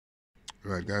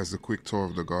Right guys, a quick tour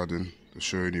of the garden to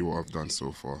showing you what I've done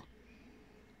so far.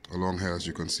 Along here, as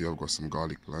you can see, I've got some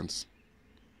garlic plants.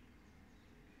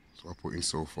 So I put in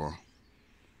so far.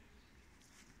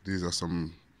 These are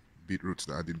some beetroots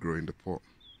that I did grow in the pot,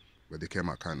 but they came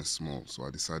out kind of small, so I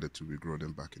decided to regrow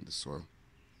them back in the soil.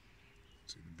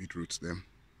 See the beetroots then.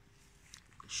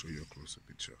 I'll show you a closer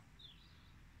picture.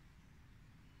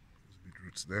 There's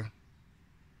beetroots there.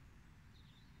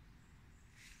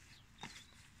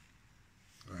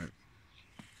 Alright.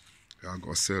 Here I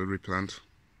got a celery plant.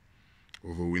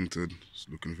 Overwintered. It's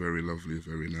looking very lovely,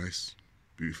 very nice.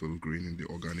 Beautiful green in the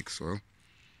organic soil.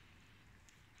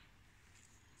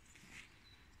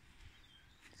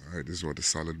 Alright, this is what the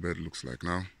salad bed looks like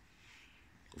now.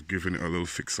 I've given it a little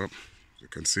fix up. As you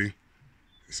can see,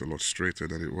 it's a lot straighter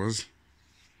than it was.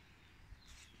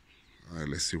 Alright,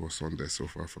 let's see what's on there so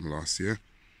far from last year.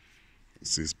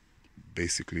 This is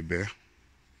basically bare.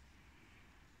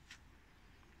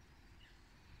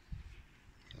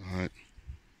 Alright.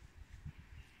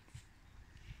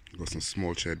 Got some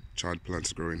small chard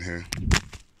plants growing here.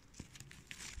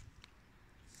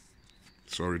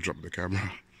 Sorry, dropped the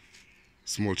camera.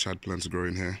 Small chard plants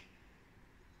growing here.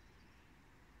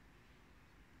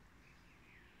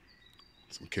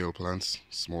 Some kale plants,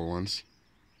 small ones.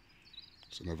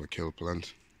 It's another kale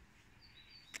plant.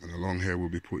 And along here we'll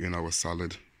be putting our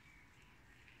salad.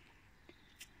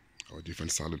 Our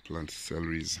different salad plants,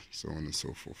 celeries, so on and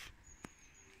so forth.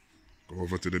 Go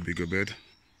over to the bigger bed.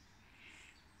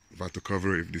 I've had to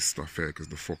cover it with this stuff here because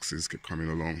the foxes keep coming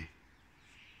along,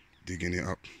 digging it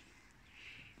up.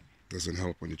 Doesn't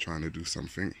help when you're trying to do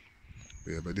something.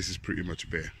 But yeah, but this is pretty much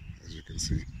bare, as you can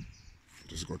see.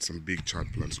 Just got some big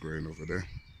chard plants growing over there.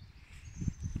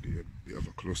 Give you a bit of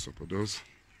a close-up of those.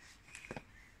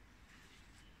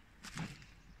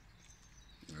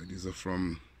 These are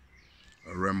from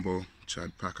a Rainbow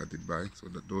chard pack I did buy. So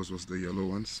those was the yellow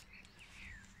ones.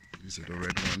 These are the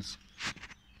red ones.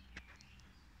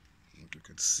 Like you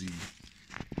can see,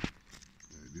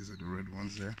 these are the red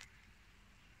ones there.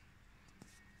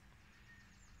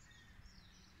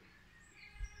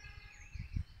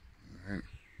 Alright.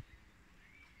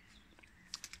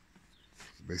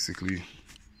 Basically,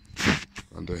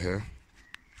 under here,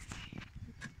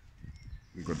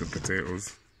 we got the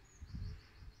potatoes,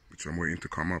 which I'm waiting to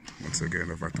come up. Once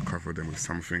again, I've had to cover them with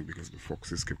something because the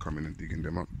foxes keep coming and digging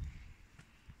them up.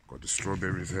 Got the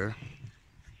strawberries here.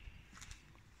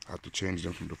 I had to change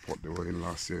them from the pot they were in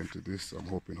last year into this. So I'm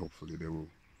hoping, hopefully, they will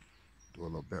do a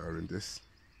lot better in this.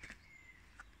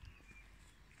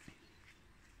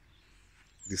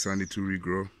 This I need to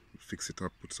regrow, fix it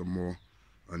up, put some more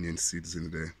onion seeds in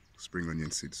there. Spring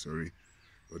onion seeds, sorry.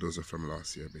 But those are from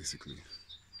last year, basically.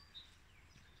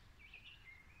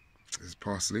 There's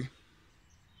parsley.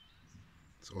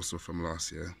 It's also from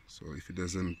last year. So if it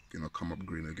doesn't, come up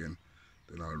green again,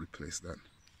 then I'll replace that.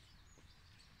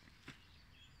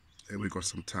 Here we got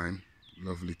some thyme,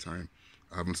 lovely thyme.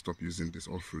 I haven't stopped using this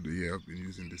all through the year. I've been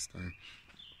using this thyme.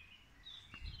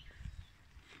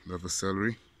 Another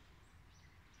celery.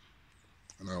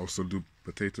 And I also do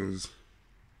potatoes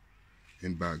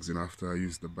in bags. And after I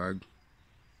use the bag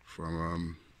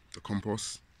from the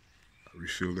compost, I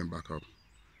refill them back up,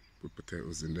 put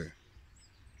potatoes in there.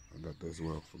 And that does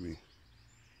well for me.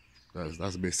 Guys,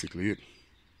 that's basically it.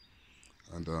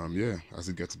 And yeah, as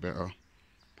it gets better,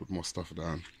 put more stuff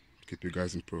down. Keep you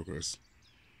guys in progress.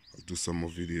 I'll do some more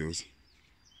videos.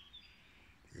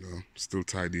 Still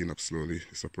tidying up slowly.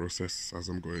 It's a process as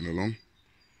I'm going along.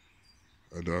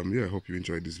 And yeah, I hope you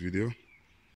enjoyed this video.